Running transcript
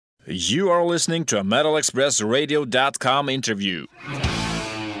You are listening to a MetalExpressRadio.com interview.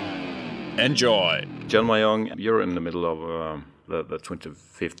 Enjoy. John Myung, you're in the middle of the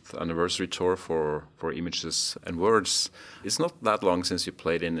 25th anniversary tour for Images and Words. It's not that long since you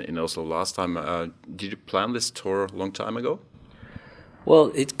played in Oslo last time. Did you plan this tour a long time ago?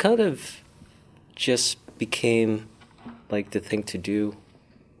 Well, it kind of just became like the thing to do.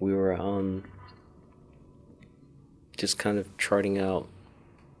 We were just kind of charting out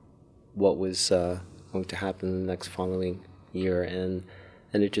what was going to happen in the next following year, and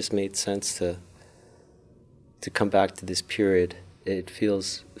it just made sense to come back to this period. It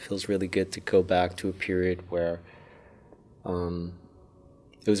feels really good to go back to a period where it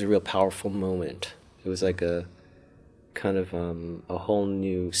was a real powerful moment. It was like a kind of a whole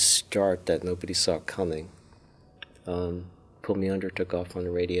new start that nobody saw coming. Pull Me Under took off on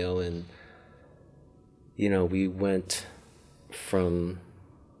the radio, and we went from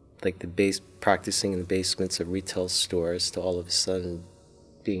like practicing in the basements of retail stores to all of a sudden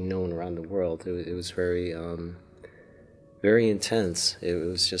being known around the world. It was very very intense. It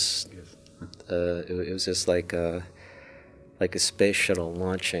was just like a space shuttle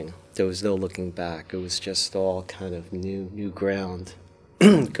launching. There was no looking back. It was just all kind of new ground,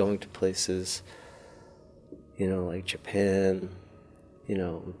 going to places, like Japan,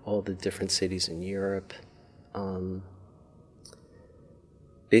 all the different cities in Europe.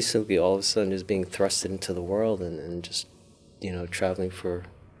 Basically, all of a sudden, just being thrusted into the world and just, traveling for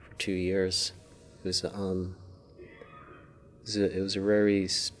 2 years. It was a very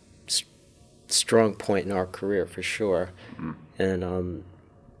strong point in our career, for sure. And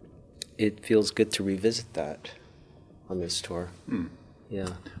it feels good to revisit that on this tour.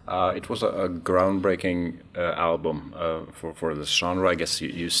 Yeah. It was a groundbreaking album for the genre. I guess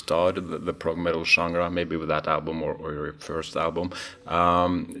you started the prog metal genre maybe with that album or your first album.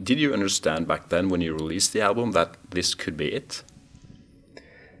 Did you understand back then when you released the album that this could be it?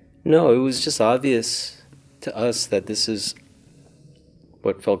 No, it was just obvious to us that this is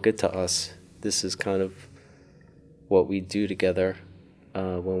what felt good to us. This is kind of what we do together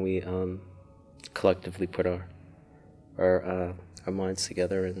when we collectively put our minds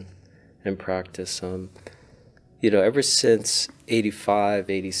together and practice. Ever since 85,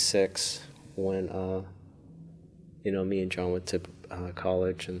 86, when me and John went to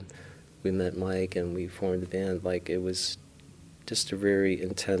college and we met Mike and we formed the band, like it was just a very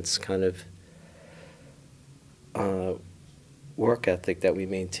intense kind of work ethic that we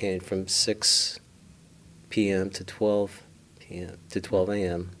maintained from 6 p.m. to 12 p.m. to 12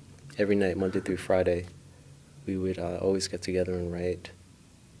 a.m. every night, Monday through Friday. We would always get together and write,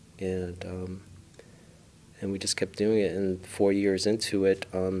 and we just kept doing it. And 4 years into it,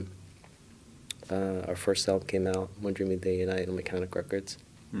 our first album came out, One Dreamy Day and Night, on Mechanic Records.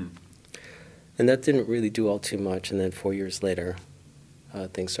 And that didn't really do all too much. And then 4 years later,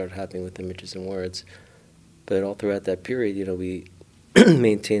 things started happening with Images and Words. But all throughout that period, we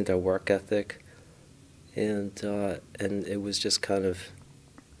maintained our work ethic, and it was just kind of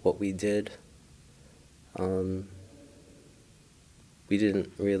what we did. We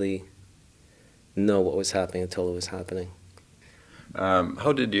didn't really know what was happening until it was happening.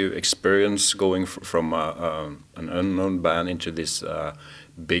 How did you experience going from an unknown band into this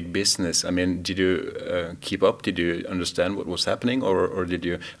big business? I mean, did you keep up? Did you understand what was happening, or did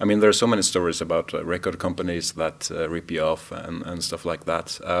you? I mean, there are so many stories about record companies that rip you off and stuff like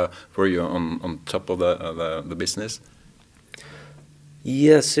that. Were you on top of the business?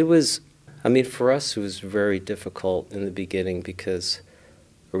 Yes, it was. I mean, for us, it was very difficult in the beginning because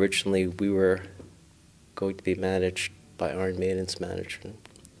originally we were going to be managed by Iron Maiden's management.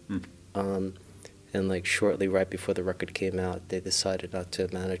 And like shortly right before the record came out, they decided not to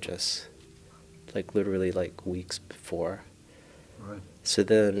manage us, like literally like weeks before. Right. So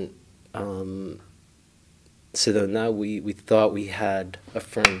then now we thought we had a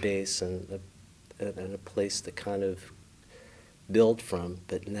firm base and a place to kind of build from,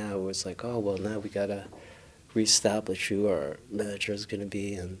 but now it was like, oh well, now we gotta reestablish who our manager is gonna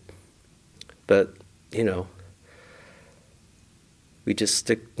be, but we just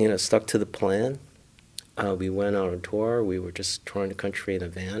stuck to the plan. We went on a tour. We were just touring the country in a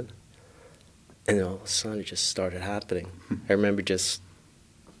van, and all of a sudden it just started happening. I remember just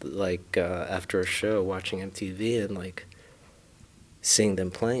like after a show watching MTV and like seeing them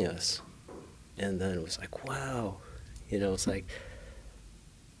playing us, and then it was like, wow. It was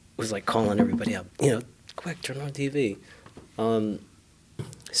like calling everybody up, quick, turn on TV.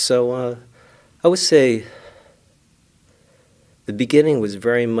 So I would say the beginning was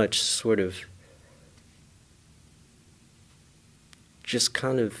very much sort of just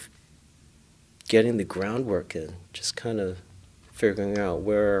kind of getting the groundwork in, just kind of figuring out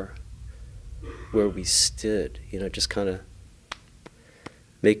where we stood, you know, just kind of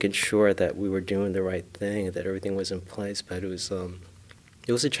making sure that we were doing the right thing, that everything was in place. But it was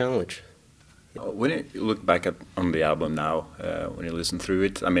a challenge. When you look back on the album now, when you listen through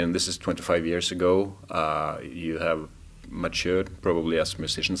it, I mean, this is 25 years ago. You have matured, probably as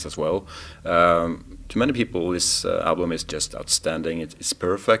musicians as well. To many people, this album is just outstanding. It's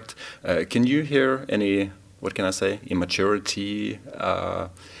perfect. Can you hear any, what can I say, immaturity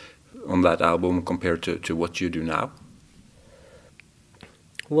on that album compared to what you do now?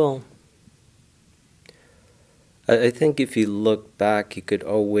 Well, I think if you look back, you could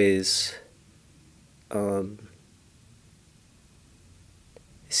always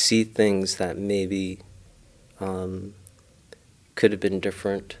see things that maybe could have been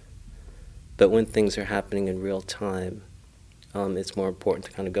different. But when things are happening in real time, it's more important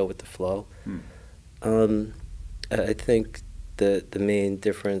to kind of go with the flow. I think the main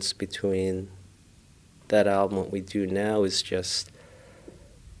difference between that album and what we do now is just,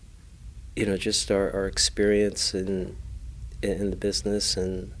 you know, just our experience in the business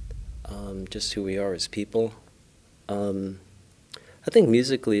and just who we are as people. I think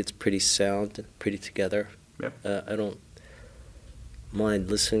musically it's pretty sound, pretty together. Yeah. I don't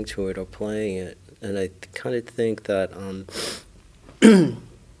mind listening to it or playing it, and I kind of think that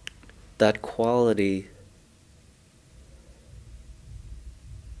that quality,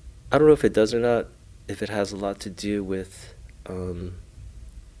 I don't know if it does or not, if it has a lot to do with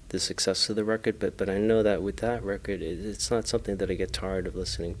the success of the record, but I know that with that record, it's not something that I get tired of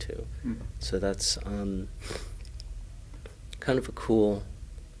listening to. So that's kind of a cool,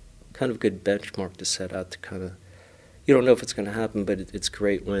 kind of good benchmark to set out to kind of, you don't know if it's going to happen, but it's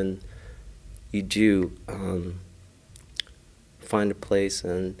great when you do find a place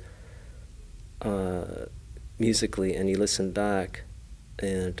and musically, and you listen back,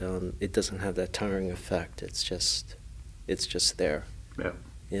 and it doesn't have that tiring effect. It's just there. Yeah.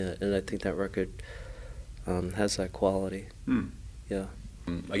 Yeah, and I think that record has that quality. Yeah.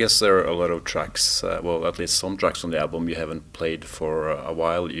 I guess there are a lot of tracks, well, at least some tracks on the album you haven't played for a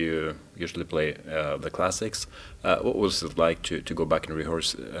while. You usually play the classics. What was it like to go back and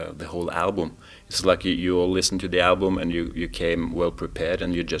rehearse the whole album? It's like you all listened to the album and you came well prepared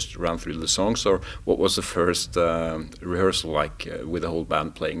and you just ran through the songs, or what was the first rehearsal like with the whole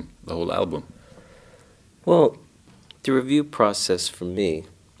band playing the whole album? Well, the review process for me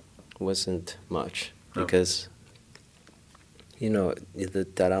wasn't much because, you know,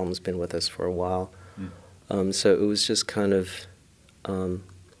 that album's been with us for a while. So it was just kind of a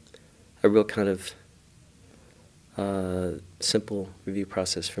real kind of simple review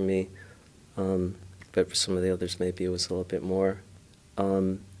process for me. But for some of the others, maybe it was a little bit more.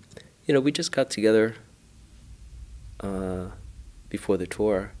 You know, we just got together before the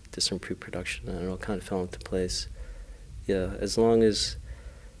tour, did some pre-production, and it all kind of fell into place. Yeah, as long as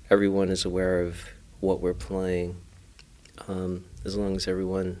everyone is aware of what we're playing, as long as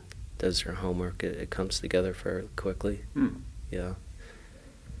everyone does their homework, it comes together fairly quickly. Yeah.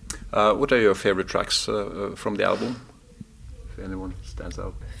 What are your favorite tracks from the album? If anyone stands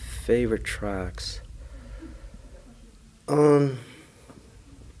out. Favorite tracks? Because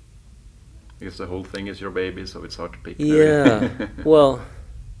the whole thing is your baby, so it's hard to pick. Yeah. Well,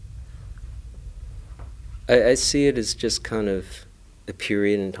 I see it as just kind of a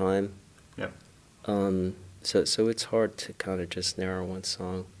period in time. Yeah. So it's hard to kind of just narrow one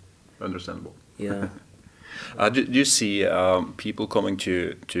song. Understandable. Yeah. Do you see people coming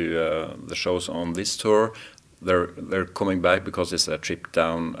to the shows on this tour? They're coming back because it's a trip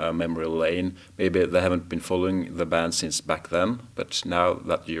down memory lane. Maybe they haven't been following the band since back then, but now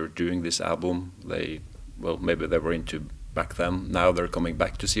that you're doing this album, maybe they were into back then. Now they're coming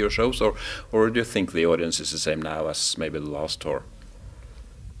back to see your shows, or do you think the audience is the same now as maybe the last tour?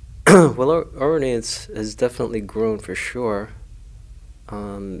 Well, our audience has definitely grown for sure,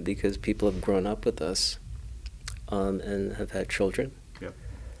 because people have grown up with us and have had children. Yeah.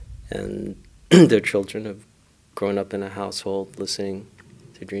 And their children have grown up in a household listening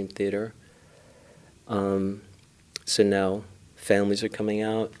to Dream Theater. So now families are coming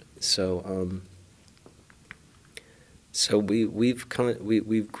out. So we've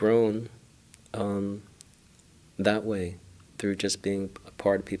grown that way through just being a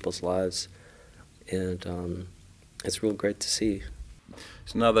part of people's lives, and it's real great to see.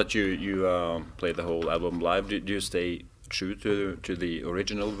 So now that you play the whole album live, do you stay true to the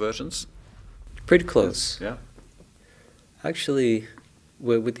original versions? Pretty close. Yeah. Actually,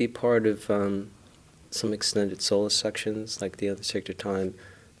 with the part of some extended solo sections, like The Other Sacred Time.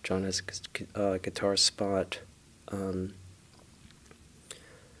 John has a guitar spot.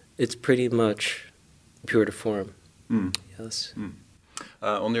 It's pretty much pure to form. Mm. Yes. Mm.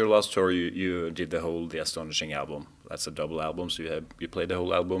 On your last tour, you did the Astonishing album. That's a double album, so you played the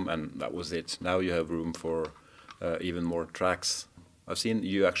whole album, and that was it. Now you have room for even more tracks. I've seen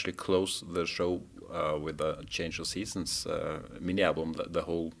you actually close the show with a Change of Seasons mini album, the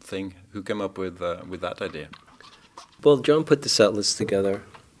whole thing. Who came up with that idea? Well, John put the set list together,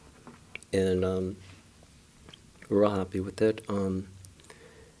 and we're all happy with it. And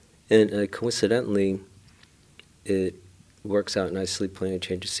coincidentally, it works out nicely playing a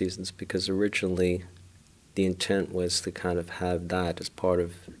Change of Seasons, because originally the intent was to kind of have that as part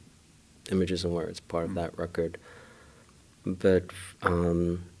of Images and Words, part of that record. But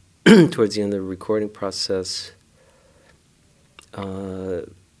towards the end of the recording process, the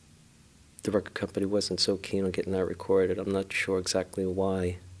record company wasn't so keen on getting that recorded. I'm not sure exactly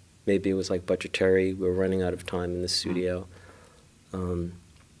why. Maybe it was like budgetary. We were running out of time in the studio. And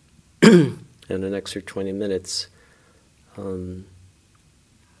an extra 20 minutes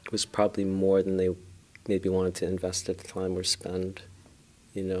was probably more than they maybe wanted to invest at the time or spend,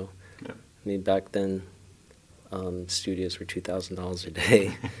 you know. Yeah. I mean, back then, studios were $2,000 a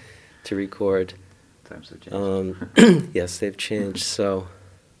day to record. Times have changed. Yes, they've changed. So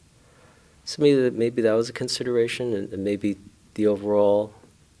maybe that was a consideration, and maybe the overall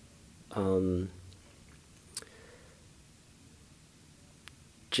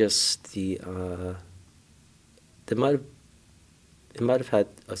just it might have had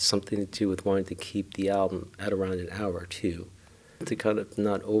something to do with wanting to keep the album at around an hour or two, to kind of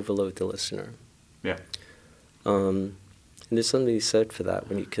not overload the listener. Yeah. And there's something to be said for that,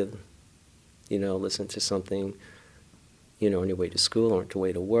 when you can, you know, listen to something, you know, on your way to school or on your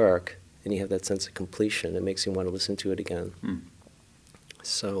way to work, and you have that sense of completion. It makes you want to listen to it again. Mm.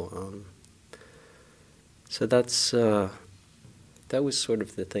 So that's that was sort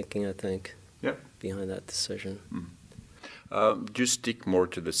of the thinking, I think, Yeah. behind that decision. Mm. Do you stick more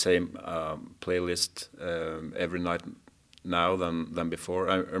to the same playlist every night now than before?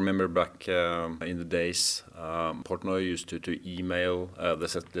 I remember back in the days, Portnoy used to email the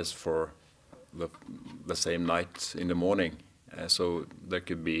set list for the same night in the morning, so there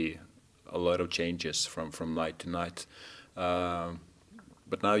could be a lot of changes from night to night.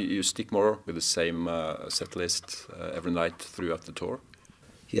 But now you stick more with the same set list every night throughout the tour?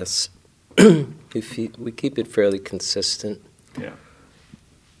 Yes. We keep it fairly consistent. Yeah.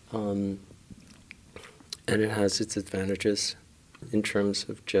 And it has its advantages in terms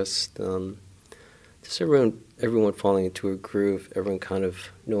of just everyone falling into a groove, everyone kind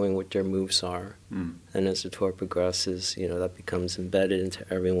of knowing what their moves are. Mm. And as the tour progresses, you know, that becomes embedded into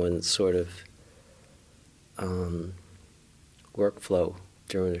everyone's sort of workflow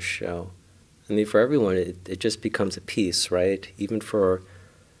during the show. I mean, for everyone, it just becomes a piece, right? Even for,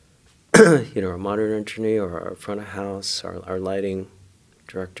 you know, our monitor engineer or our front of house, our lighting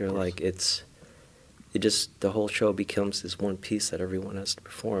director, like the whole show becomes this one piece that everyone has to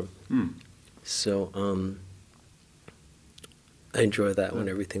perform. Mm. So I enjoy that when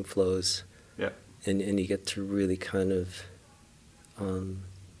everything flows. Yeah. And you get to really kind of,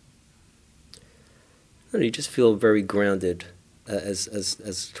 you just feel very grounded as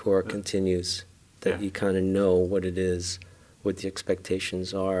the tour continues, that you kind of know what it is, what the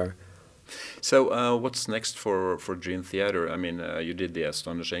expectations are. So what's next for Dream Theater? I mean, you did the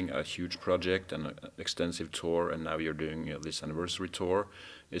Astonishing, a huge project and an extensive tour, and now you're doing this anniversary tour.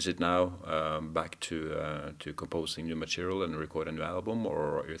 Is it now back to composing new material and record a new album,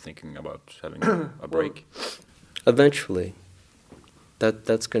 or are you thinking about having a break? Well, eventually.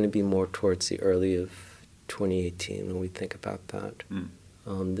 That's going to be more towards the early of 2018 when we think about that. Mm.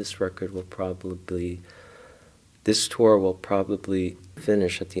 This tour will probably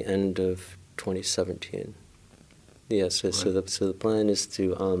finish at the end of 2017. Yes, yeah, so the plan is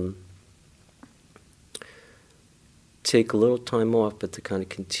to take a little time off, but to kind of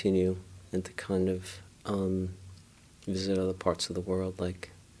continue and to kind of visit other parts of the world,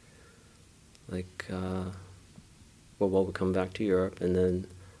 like we'll come back to Europe and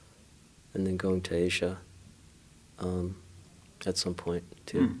then going to Asia at some point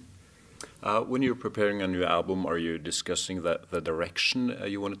too. Mm. When you're preparing a new album, are you discussing the direction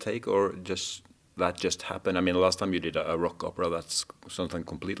you want to take, or just happen? I mean, last time you did a rock opera, that's something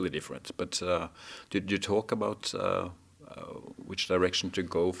completely different. But did you talk about which direction to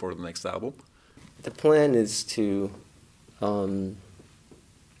go for the next album? The plan is to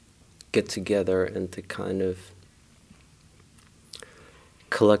get together and to kind of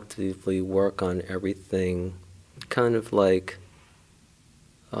collectively work on everything, kind of like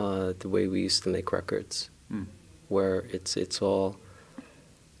the way we used to make records, where it's all.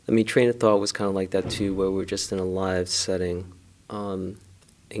 I mean, Train of Thought was kind of like that too, where we're just in a live setting, and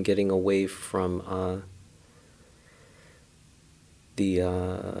getting away from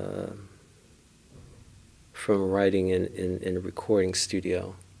from writing in a recording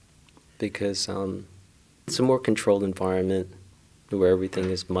studio, because it's a more controlled environment where everything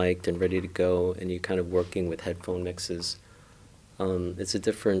is mic'd and ready to go, and you're kind of working with headphone mixes. It's a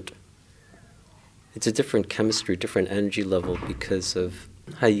different chemistry, different energy level because of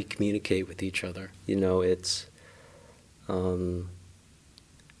how you communicate with each other. You know, it's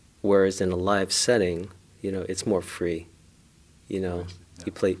whereas in a live setting, you know, it's more free. You know,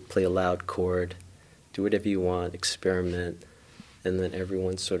 you play a loud chord, do whatever you want, experiment, and then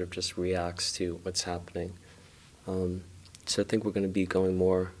everyone sort of just reacts to what's happening. So I think we're going to be going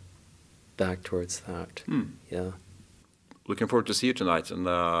more back towards that. Yeah. Looking forward to see you tonight, and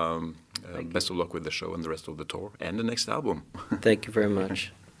best of luck with the show and the rest of the tour and the next album. Thank you very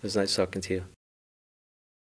much. It was nice talking to you.